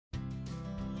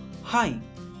Hi,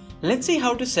 let's see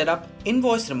how to set up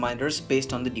invoice reminders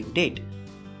based on the due date.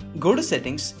 Go to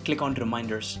Settings, click on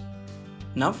Reminders.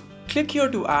 Now, click here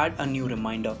to add a new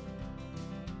reminder.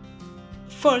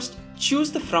 First,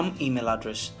 choose the From email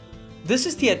address. This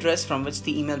is the address from which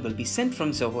the email will be sent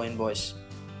from Zoho Invoice.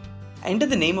 Enter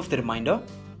the name of the reminder.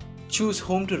 Choose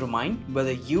whom to remind,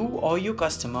 whether you or your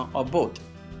customer or both.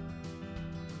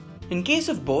 In case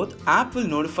of both, app will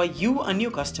notify you and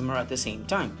your customer at the same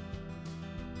time.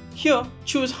 Here,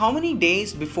 choose how many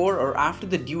days before or after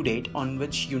the due date on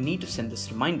which you need to send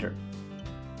this reminder.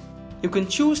 You can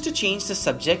choose to change the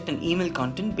subject and email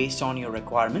content based on your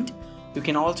requirement. You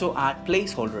can also add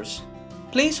placeholders.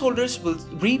 Placeholders will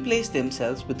replace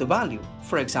themselves with the value.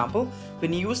 For example,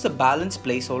 when you use the balance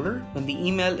placeholder, when the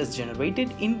email is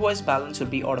generated, invoice balance will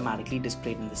be automatically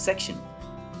displayed in this section.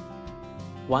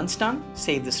 Once done,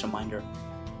 save this reminder.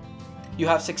 You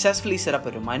have successfully set up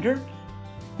a reminder.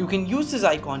 You can use this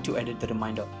icon to edit the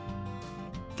reminder.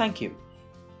 Thank you.